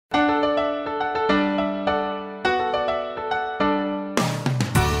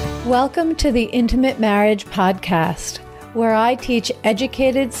Welcome to the Intimate Marriage Podcast, where I teach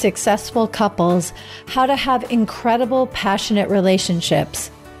educated, successful couples how to have incredible, passionate relationships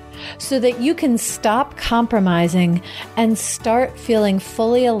so that you can stop compromising and start feeling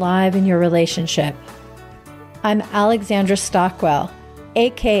fully alive in your relationship. I'm Alexandra Stockwell,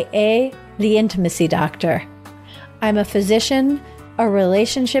 aka the Intimacy Doctor. I'm a physician, a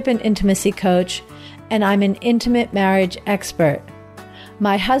relationship and intimacy coach, and I'm an intimate marriage expert.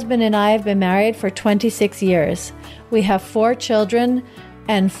 My husband and I have been married for 26 years. We have 4 children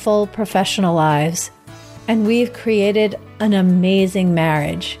and full professional lives, and we've created an amazing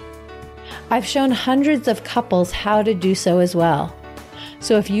marriage. I've shown hundreds of couples how to do so as well.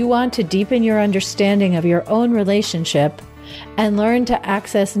 So if you want to deepen your understanding of your own relationship and learn to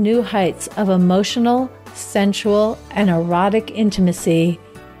access new heights of emotional, sensual, and erotic intimacy,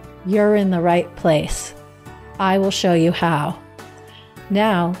 you're in the right place. I will show you how.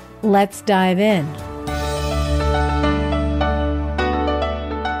 Now, let's dive in.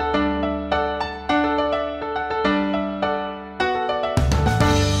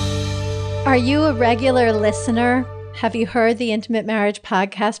 Are you a regular listener? Have you heard the Intimate Marriage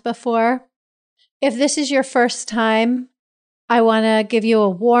Podcast before? If this is your first time, I want to give you a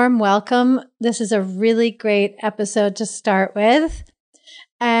warm welcome. This is a really great episode to start with.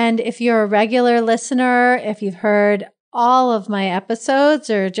 And if you're a regular listener, if you've heard all of my episodes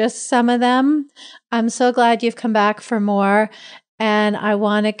or just some of them, I'm so glad you've come back for more. And I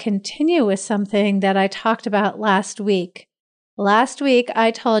want to continue with something that I talked about last week. Last week,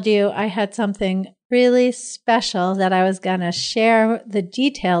 I told you I had something really special that I was going to share the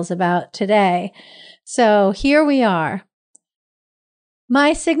details about today. So here we are.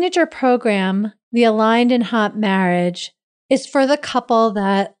 My signature program, the Aligned and Hot Marriage, is for the couple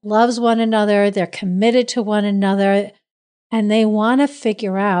that loves one another, they're committed to one another, and they want to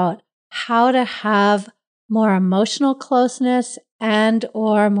figure out how to have more emotional closeness and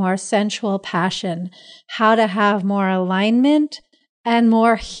or more sensual passion, how to have more alignment and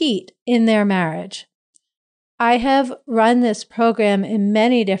more heat in their marriage. I have run this program in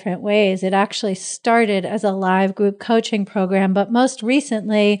many different ways. It actually started as a live group coaching program, but most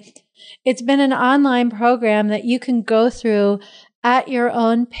recently, it's been an online program that you can go through at your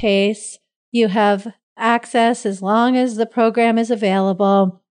own pace. You have access as long as the program is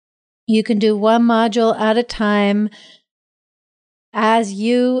available. You can do one module at a time as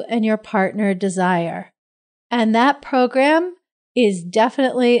you and your partner desire. And that program is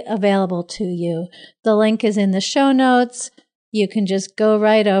definitely available to you. The link is in the show notes. You can just go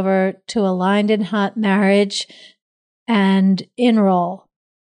right over to Aligned and Hot Marriage and enroll.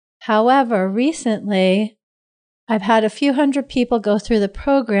 However, recently, I've had a few hundred people go through the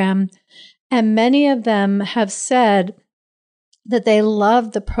program, and many of them have said that they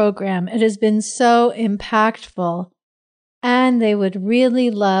love the program. It has been so impactful, and they would really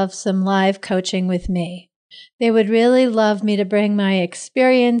love some live coaching with me. They would really love me to bring my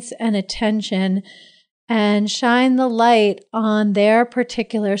experience and attention and shine the light on their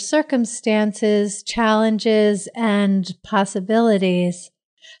particular circumstances, challenges, and possibilities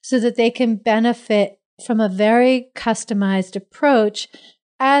so that they can benefit from a very customized approach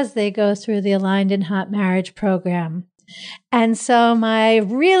as they go through the Aligned and Hot Marriage program. And so my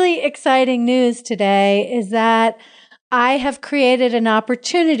really exciting news today is that I have created an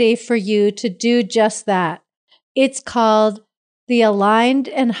opportunity for you to do just that. It's called the Aligned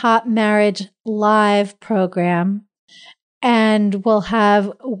and Hot Marriage Live program, and we'll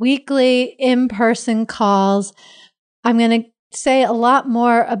have weekly in-person calls. I'm going to say a lot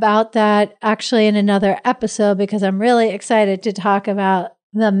more about that actually in another episode because I'm really excited to talk about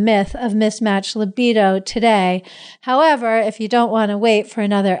the myth of mismatched libido today. However, if you don't want to wait for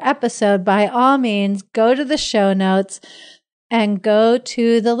another episode, by all means, go to the show notes and go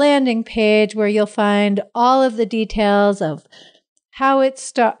to the landing page where you'll find all of the details of how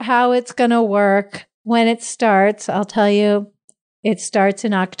it's going to work, when it starts. I'll tell you, it starts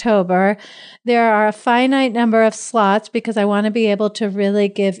in October. There are a finite number of slots because I want to be able to really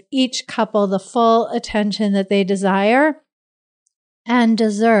give each couple the full attention that they desire and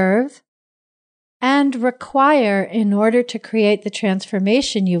deserve and require in order to create the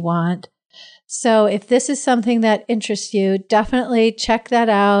transformation you want. So if this is something that interests you, definitely check that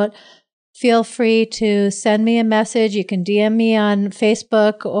out. Feel free to send me a message. You can DM me on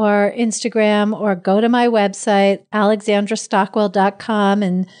Facebook or Instagram or go to my website, alexandrastockwell.com,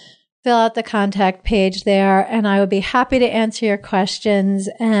 and fill out the contact page there. And I would be happy to answer your questions.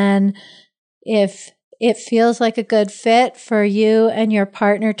 And if it feels like a good fit for you and your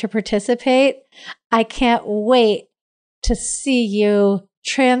partner to participate, I can't wait to see you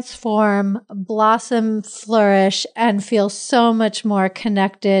transform, blossom, flourish, and feel so much more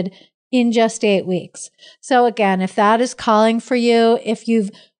connected in just 8 weeks. So again, if that is calling for you, if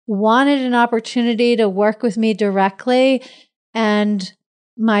you've wanted an opportunity to work with me directly and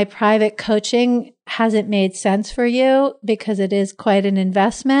my private coaching hasn't made sense for you because it is quite an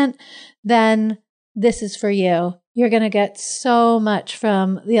investment, then this is for you. You're going to get so much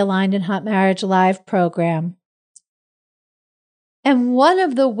from the Aligned in Hot Marriage Live program. And one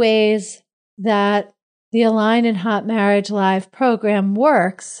of the ways that the Aligned in Hot Marriage Live program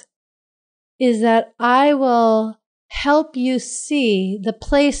works is that I will help you see the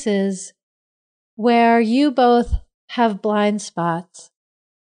places where you both have blind spots,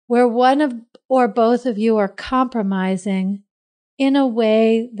 where one of or both of you are compromising in a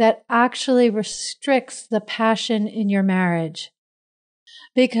way that actually restricts the passion in your marriage.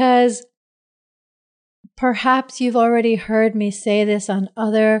 Because perhaps you've already heard me say this on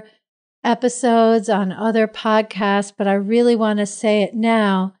other episodes, on other podcasts, but I really want to say it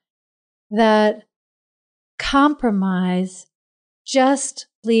now, that compromise just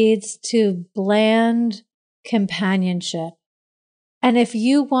leads to bland companionship. And if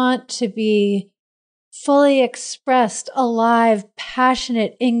you want to be fully expressed, alive,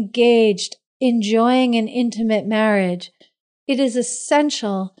 passionate, engaged, enjoying an intimate marriage, it is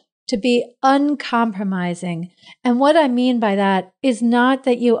essential to be uncompromising. And what I mean by that is not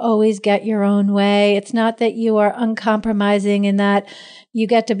that you always get your own way. It's not that you are uncompromising in that you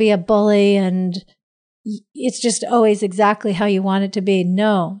get to be a bully and it's just always exactly how you want it to be.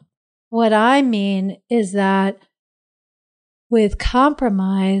 No. What I mean is that with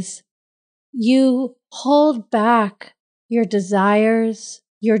compromise, you hold back your desires,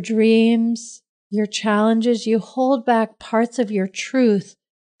 your dreams, your challenges. You hold back parts of your truth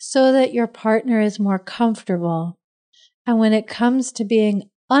so that your partner is more comfortable. And when it comes to being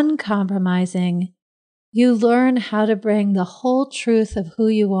uncompromising, you learn how to bring the whole truth of who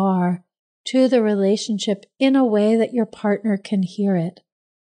you are to the relationship in a way that your partner can hear it.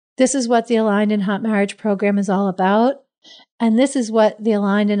 This is what the Aligned in Hot Marriage program is all about. And this is what the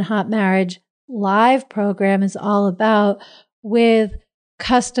Aligned in Hot Marriage Live program is all about with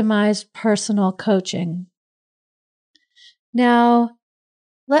customized personal coaching. Now,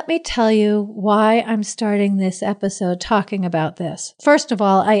 let me tell you why I'm starting this episode talking about this. First of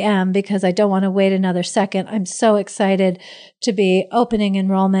all, I am because I don't want to wait another second. I'm so excited to be opening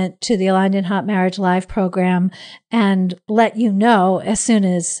enrollment to the Aligned in Hot Marriage Live program and let you know as soon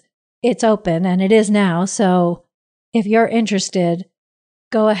as it's open, and it is now. So if you're interested,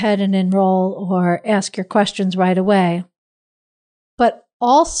 go ahead and enroll or ask your questions right away. But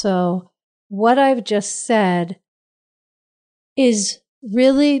also, what I've just said is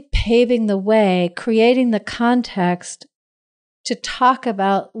really paving the way, creating the context to talk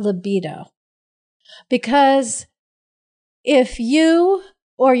about libido. Because if you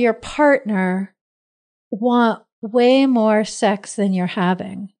or your partner want way more sex than you're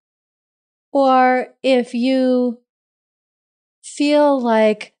having, or if you feel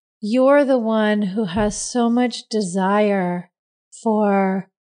like you're the one who has so much desire for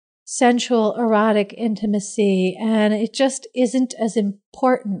sensual, erotic intimacy, and it just isn't as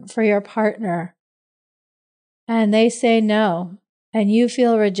important for your partner, and they say no, and you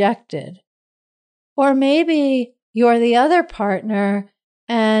feel rejected. Or maybe you're the other partner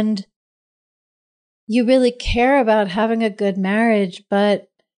and you really care about having a good marriage, but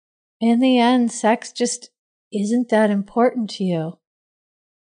in the end, sex just isn't that important to you.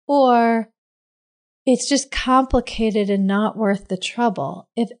 Or it's just complicated and not worth the trouble.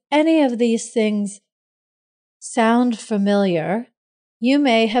 If any of these things sound familiar, you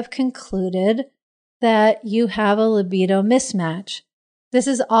may have concluded that you have a libido mismatch. This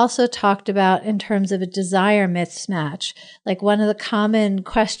is also talked about in terms of a desire mismatch. Like one of the common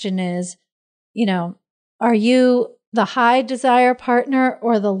question is, are you the high desire partner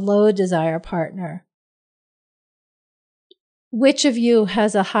or the low desire partner? Which of you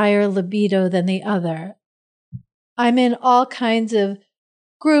has a higher libido than the other? I'm in all kinds of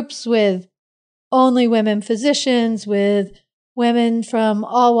groups with only women physicians, with women from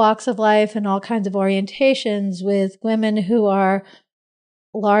all walks of life and all kinds of orientations, with women who are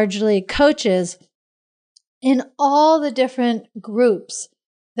largely coaches. In all the different groups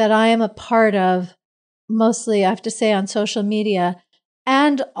that I am a part of, mostly I have to say on social media,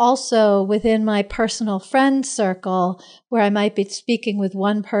 and also within my personal friend circle, where I might be speaking with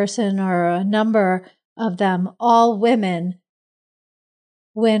one person or a number of them, all women,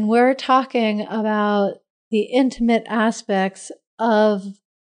 when we're talking about the intimate aspects of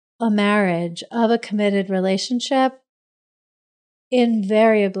a marriage, of a committed relationship,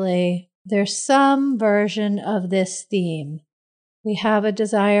 invariably, there's some version of this theme. We have a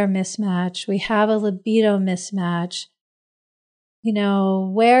desire mismatch. We have a libido mismatch.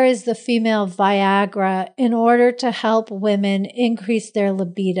 Where is the female Viagra in order to help women increase their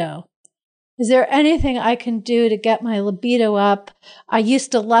libido? Is there anything I can do to get my libido up? I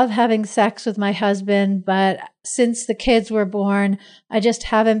used to love having sex with my husband, but since the kids were born, I just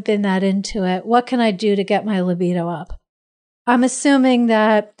haven't been that into it. What can I do to get my libido up? I'm assuming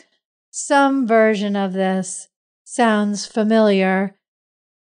that some version of this sounds familiar.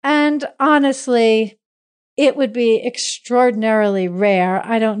 And honestly, it would be extraordinarily rare.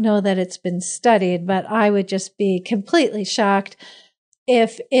 I don't know that it's been studied, but I would just be completely shocked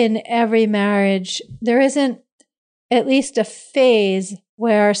if in every marriage there isn't at least a phase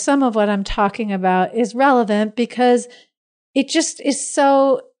where some of what I'm talking about is relevant, because it just is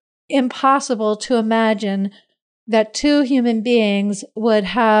so impossible to imagine that two human beings would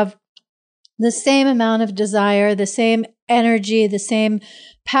have the same amount of desire, the same energy, the same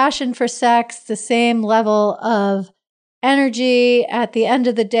passion for sex, the same level of energy at the end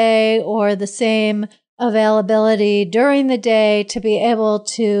of the day, or the same availability during the day to be able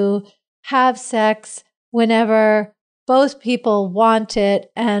to have sex whenever both people want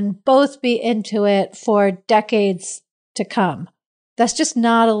it and both be into it for decades to come. That's just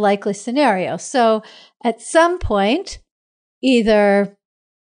not a likely scenario. So at some point, either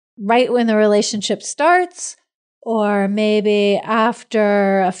right when the relationship starts, or maybe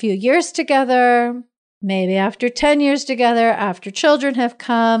after a few years together, maybe after 10 years together, after children have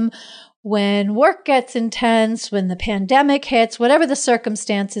come, when work gets intense, when the pandemic hits, whatever the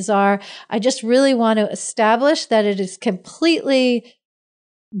circumstances are, I just really want to establish that it is completely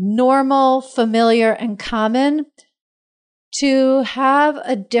normal, familiar, and common to have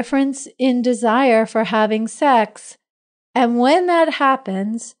a difference in desire for having sex. And when that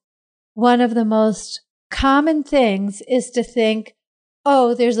happens, one of the most common things is to think,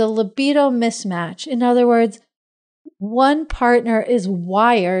 oh, there's a libido mismatch. In other words, one partner is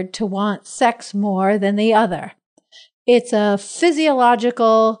wired to want sex more than the other. It's a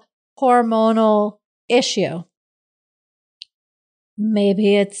physiological, hormonal issue.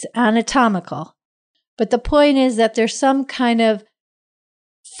 Maybe it's anatomical. But the point is that there's some kind of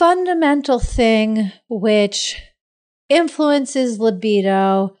fundamental thing which influences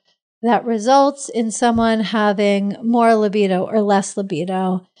libido that results in someone having more libido or less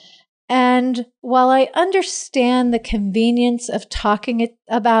libido. And while I understand the convenience of talking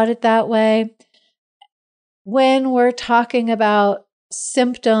about it that way, when we're talking about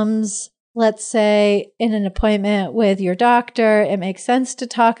symptoms, let's say in an appointment with your doctor, it makes sense to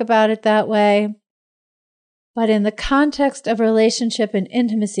talk about it that way. But in the context of relationship and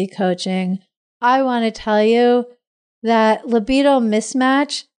intimacy coaching, I want to tell you that libido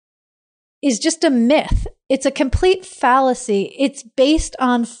mismatch is just a myth. It's a complete fallacy. It's based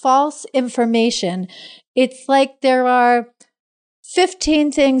on false information. It's like there are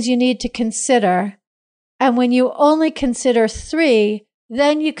 15 things you need to consider. And when you only consider 3,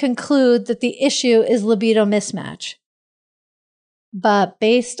 then you conclude that the issue is libido mismatch. But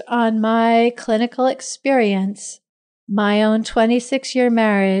based on my clinical experience, my own 26-year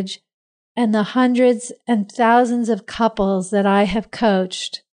marriage, and the hundreds and thousands of couples that I have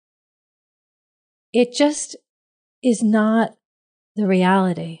coached, it just is not the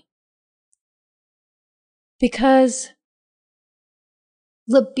reality. Because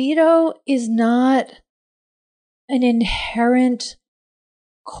libido is not an inherent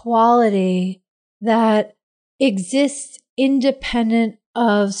quality that exists independent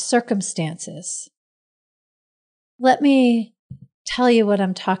of circumstances. Let me tell you what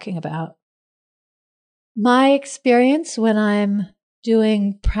I'm talking about. My experience when I'm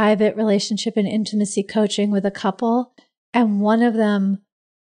doing private relationship and intimacy coaching with a couple, and one of them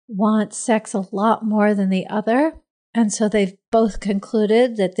wants sex a lot more than the other, and so they've both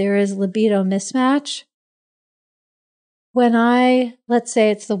concluded that there is libido mismatch. When let's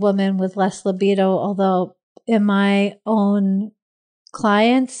say it's the woman with less libido, although in my own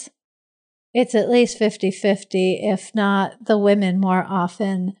clients, it's at least 50-50, if not the women more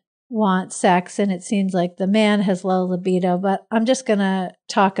often want sex, and it seems like the man has low libido, but I'm just going to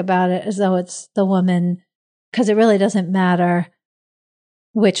talk about it as though it's the woman, because it really doesn't matter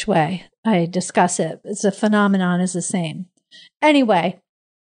which way I discuss it. It's a phenomenon is the same. Anyway,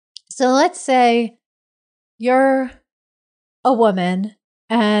 so let's say you're a woman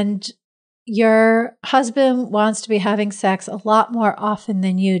and your husband wants to be having sex a lot more often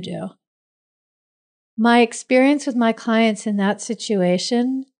than you do. My experience with my clients in that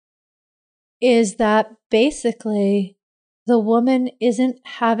situation is that basically the woman isn't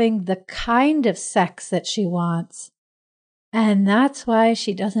having the kind of sex that she wants. And that's why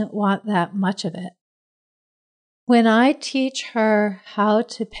she doesn't want that much of it. When I teach her how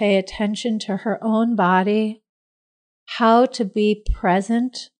to pay attention to her own body, how to be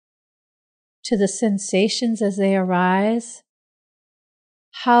present to the sensations as they arise,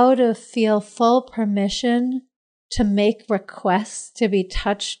 how to feel full permission to make requests to be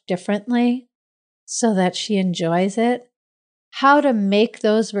touched differently so that she enjoys it, how to make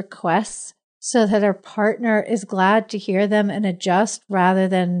those requests so that her partner is glad to hear them and adjust rather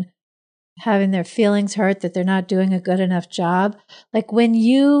than having their feelings hurt that they're not doing a good enough job. Like when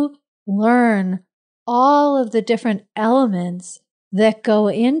you learn all of the different elements that go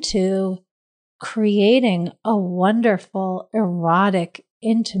into creating a wonderful, erotic,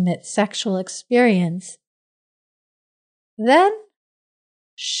 intimate sexual experience, then,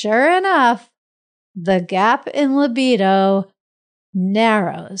 sure enough, the gap in libido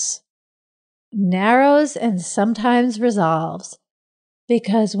narrows and sometimes resolves.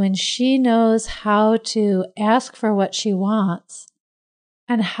 Because when she knows how to ask for what she wants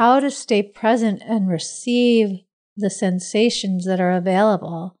and how to stay present and receive the sensations that are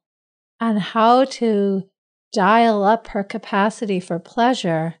available and how to dial up her capacity for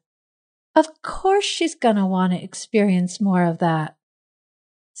pleasure, of course she's going to want to experience more of that.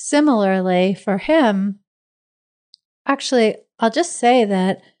 Similarly, for him, actually, I'll just say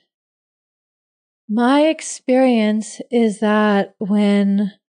that my experience is that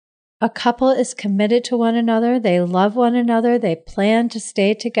when a couple is committed to one another, they love one another, they plan to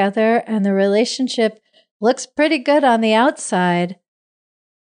stay together, and the relationship looks pretty good on the outside,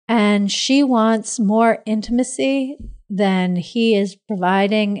 and she wants more intimacy than he is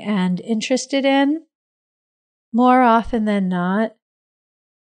providing and interested in, more often than not,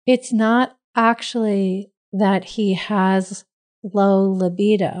 it's not actually that he has low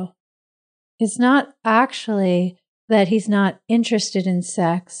libido. It's not actually that he's not interested in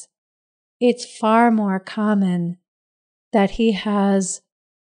sex. It's far more common that he has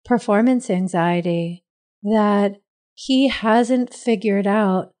performance anxiety, that he hasn't figured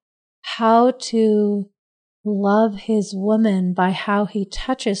out how to love his woman by how he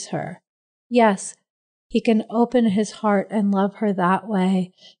touches her. Yes, he can open his heart and love her that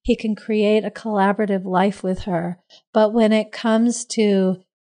way. He can create a collaborative life with her. But when it comes to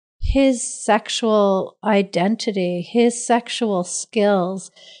his sexual identity, his sexual skills,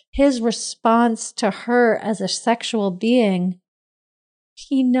 his response to her as a sexual being,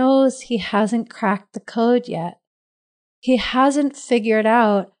 he knows he hasn't cracked the code yet. He hasn't figured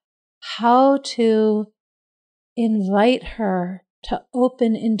out how to invite her to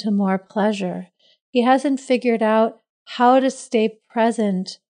open into more pleasure. He hasn't figured out how to stay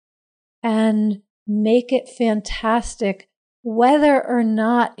present and make it fantastic whether or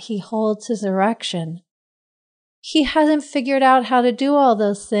not he holds his erection. He hasn't figured out how to do all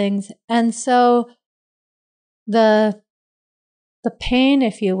those things. And so the pain,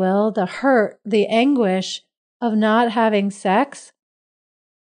 if you will, the hurt, the anguish of not having sex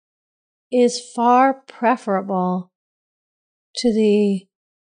is far preferable to the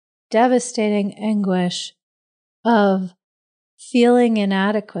devastating anguish of feeling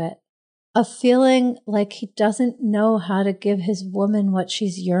inadequate, of feeling like he doesn't know how to give his woman what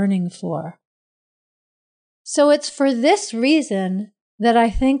she's yearning for. So it's for this reason that I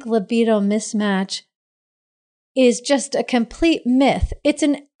think libido mismatch is just a complete myth. It's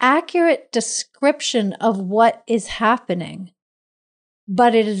an accurate description of what is happening,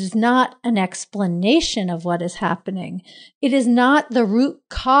 but it is not an explanation of what is happening. It is not the root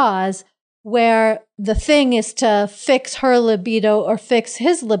cause where the thing is to fix her libido or fix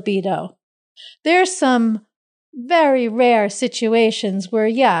his libido. There's some very rare situations where,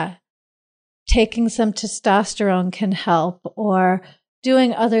 yeah, taking some testosterone can help or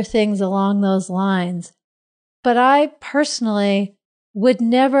doing other things along those lines. But I personally would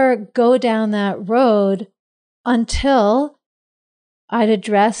never go down that road until I'd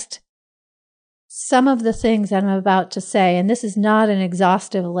addressed some of the things I'm about to say. And this is not an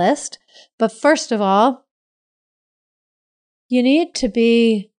exhaustive list. But first of all, you need to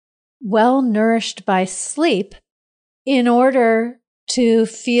be well nourished by sleep in order to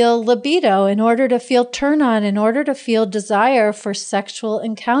feel libido, in order to feel turn on, in order to feel desire for sexual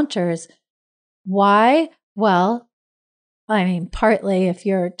encounters. Why? Well, I mean, partly if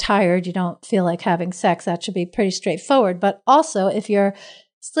you're tired, you don't feel like having sex, that should be pretty straightforward. But also, if you're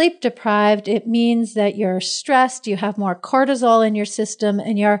sleep deprived, it means that you're stressed, you have more cortisol in your system,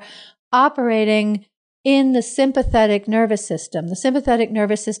 and you're operating in the sympathetic nervous system. The sympathetic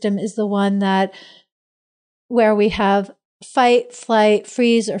nervous system is the one where we have fight, flight,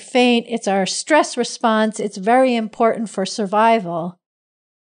 freeze, or faint. It's our stress response. It's very important for survival.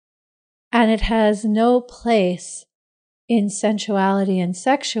 And it has no place in sensuality and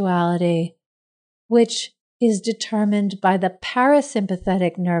sexuality, which is determined by the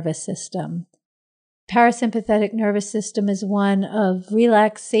parasympathetic nervous system. Parasympathetic nervous system is one of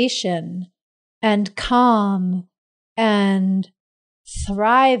relaxation and calm and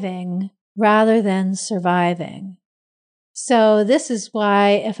thriving rather than surviving. So this is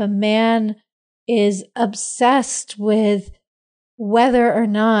why if a man is obsessed with whether or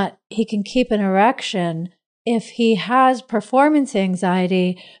not he can keep an erection, if he has performance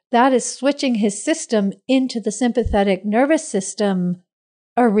anxiety, that is switching his system into the sympathetic nervous system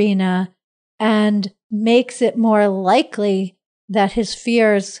arena and makes it more likely that his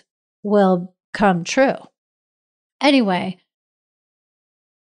fears will come true. Anyway,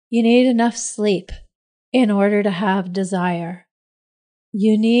 you need enough sleep in order to have desire.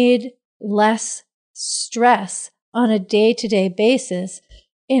 You need less stress on a day-to-day basis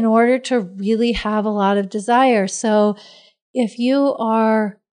in order to really have a lot of desire. So if you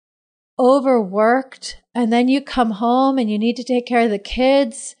are overworked and then you come home and you need to take care of the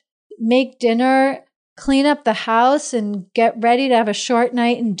kids, make dinner, clean up the house, and get ready to have a short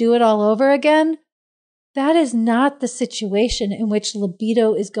night and do it all over again, that is not the situation in which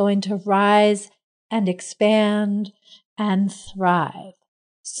libido is going to rise and expand and thrive.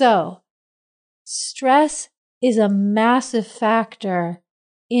 So, stress is a massive factor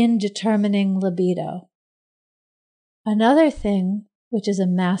in determining libido. Another thing, which is a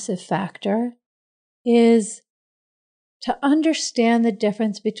massive factor, is to understand the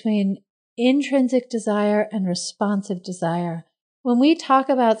difference between intrinsic desire and responsive desire. When we talk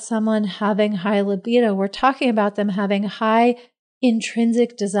about someone having high libido, we're talking about them having high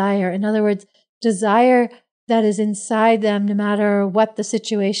intrinsic desire. In other words, desire that is inside them no matter what the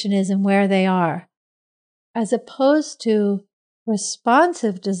situation is and where they are, as opposed to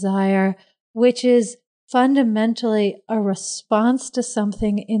responsive desire, which is fundamentally a response to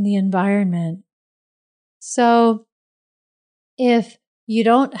something in the environment. So if you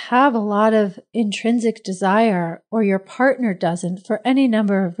don't have a lot of intrinsic desire, or your partner doesn't for any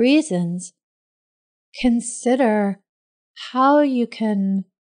number of reasons, consider how you can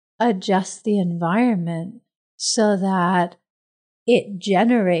adjust the environment so that it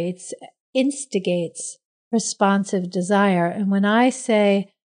instigates responsive desire. And when I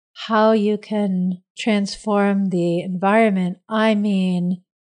say how you can transform the environment, I mean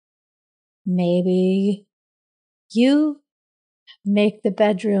maybe you make the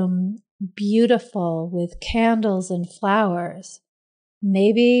bedroom beautiful with candles and flowers.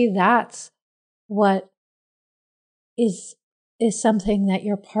 Maybe that's what is something that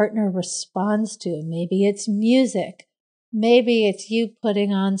your partner responds to. Maybe it's music. Maybe it's you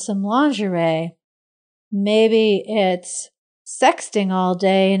putting on some lingerie. Maybe it's sexting all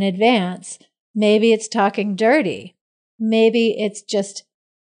day in advance. Maybe it's talking dirty. Maybe it's just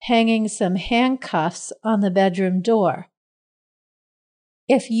hanging some handcuffs on the bedroom door.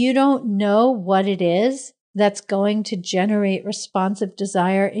 If you don't know what it is that's going to generate responsive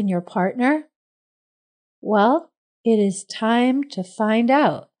desire in your partner, well, it is time to find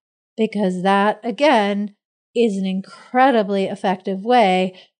out, because that, again, is an incredibly effective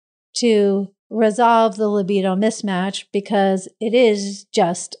way to resolve the libido mismatch, because it is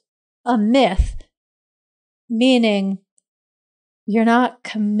just a myth, meaning you're not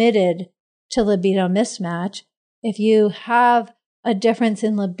committed to libido mismatch. If you have a difference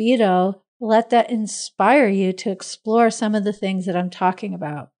in libido, let that inspire you to explore some of the things that I'm talking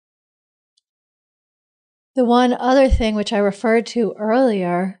about. The one other thing which I referred to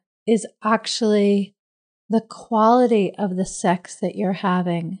earlier is actually the quality of the sex that you're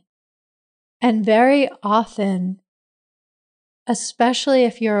having. And very often, especially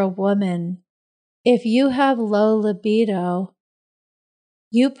if you're a woman, if you have low libido,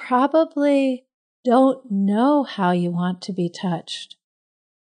 you probably don't know how you want to be touched.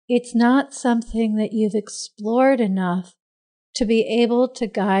 It's not something that you've explored enough to be able to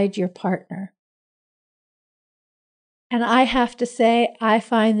guide your partner. And I have to say, I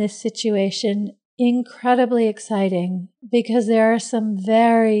find this situation incredibly exciting, because there are some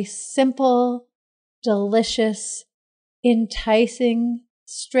very simple, delicious, enticing,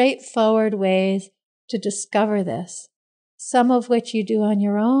 straightforward ways to discover this, some of which you do on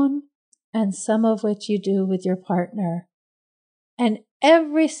your own and some of which you do with your partner. And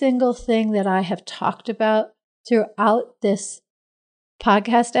every single thing that I have talked about throughout this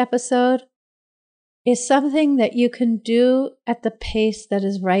podcast episode is something that you can do at the pace that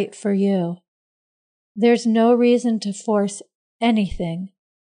is right for you. There's no reason to force anything.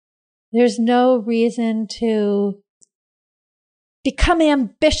 There's no reason to become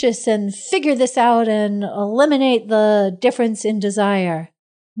ambitious and figure this out and eliminate the difference in desire.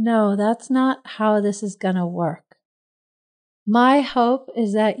 No, that's not how this is going to work. My hope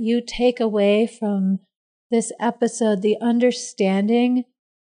is that you take away from this episode the understanding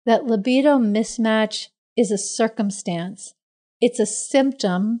that libido mismatch is a circumstance. It's a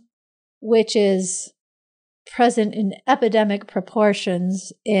symptom which is present in epidemic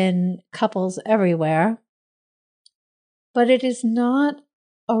proportions in couples everywhere. But it is not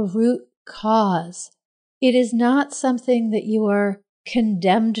a root cause. It is not something that you are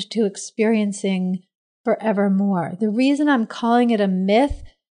condemned to experiencing forevermore. The reason I'm calling it a myth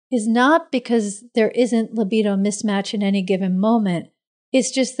is not because there isn't libido mismatch in any given moment.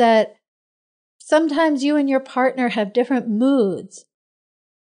 It's just that sometimes you and your partner have different moods.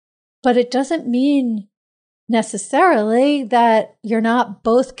 But it doesn't mean necessarily that you're not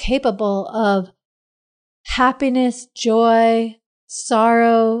both capable of happiness, joy,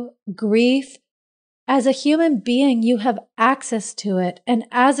 sorrow, grief. As a human being, you have access to it. And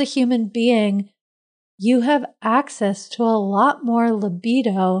as a human being, you have access to a lot more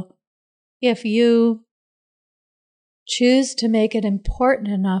libido if you choose to make it important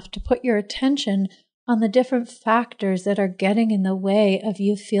enough to put your attention on the different factors that are getting in the way of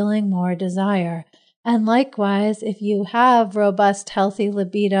you feeling more desire. And likewise, if you have robust, healthy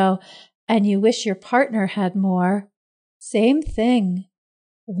libido and you wish your partner had more, same thing.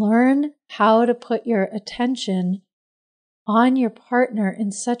 Learn how to put your attention on your partner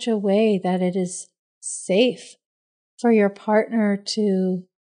in such a way that it is safe for your partner to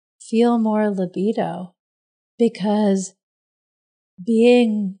feel more libido. Because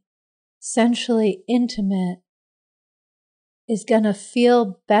being sensually intimate is going to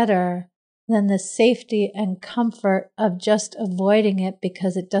feel better than the safety and comfort of just avoiding it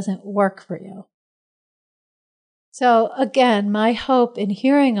because it doesn't work for you. So again, my hope in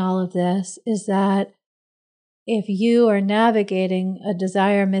hearing all of this is that if you are navigating a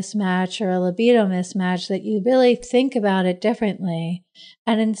desire mismatch or a libido mismatch, that you really think about it differently.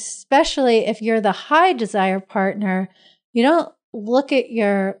 And especially if you're the high desire partner, you don't look at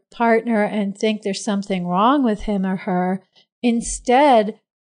your partner and think there's something wrong with him or her. Instead,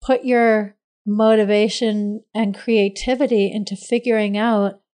 put your motivation and creativity into figuring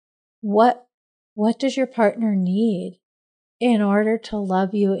out what does your partner need in order to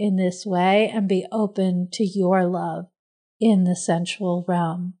love you in this way and be open to your love in the sensual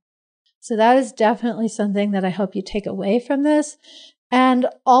realm. So that is definitely something that I hope you take away from this. And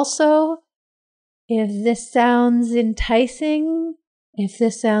also, if this sounds enticing, if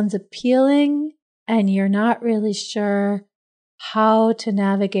this sounds appealing, and you're not really sure how to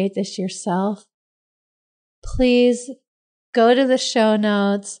navigate this yourself, please go to the show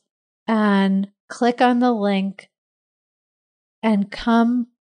notes and click on the link and come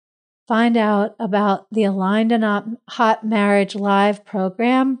find out about the Aligned and Hot Marriage Live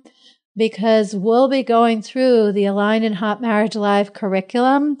program, because we'll be going through the Aligned and Hot Marriage Live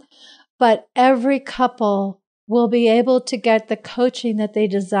curriculum, but every couple will be able to get the coaching that they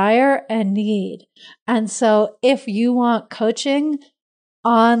desire and need. And so if you want coaching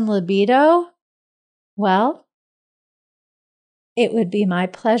on libido, well, it would be my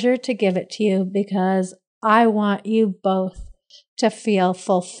pleasure to give it to you, because I want you both to feel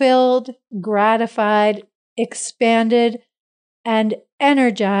fulfilled, gratified, expanded, and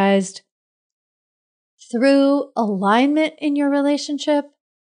energized through alignment in your relationship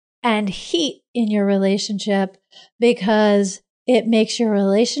and heat in your relationship, because it makes your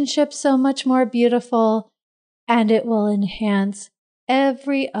relationship so much more beautiful and it will enhance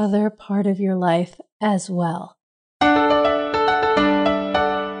every other part of your life as well.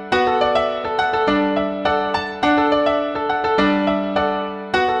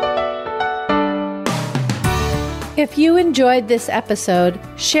 If you enjoyed this episode,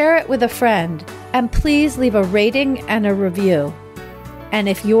 share it with a friend, and please leave a rating and a review. And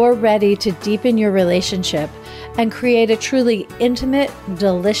if you're ready to deepen your relationship and create a truly intimate,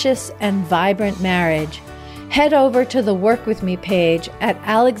 delicious, and vibrant marriage, head over to the Work With Me page at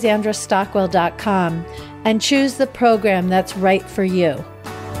alexandrastockwell.com and choose the program that's right for you.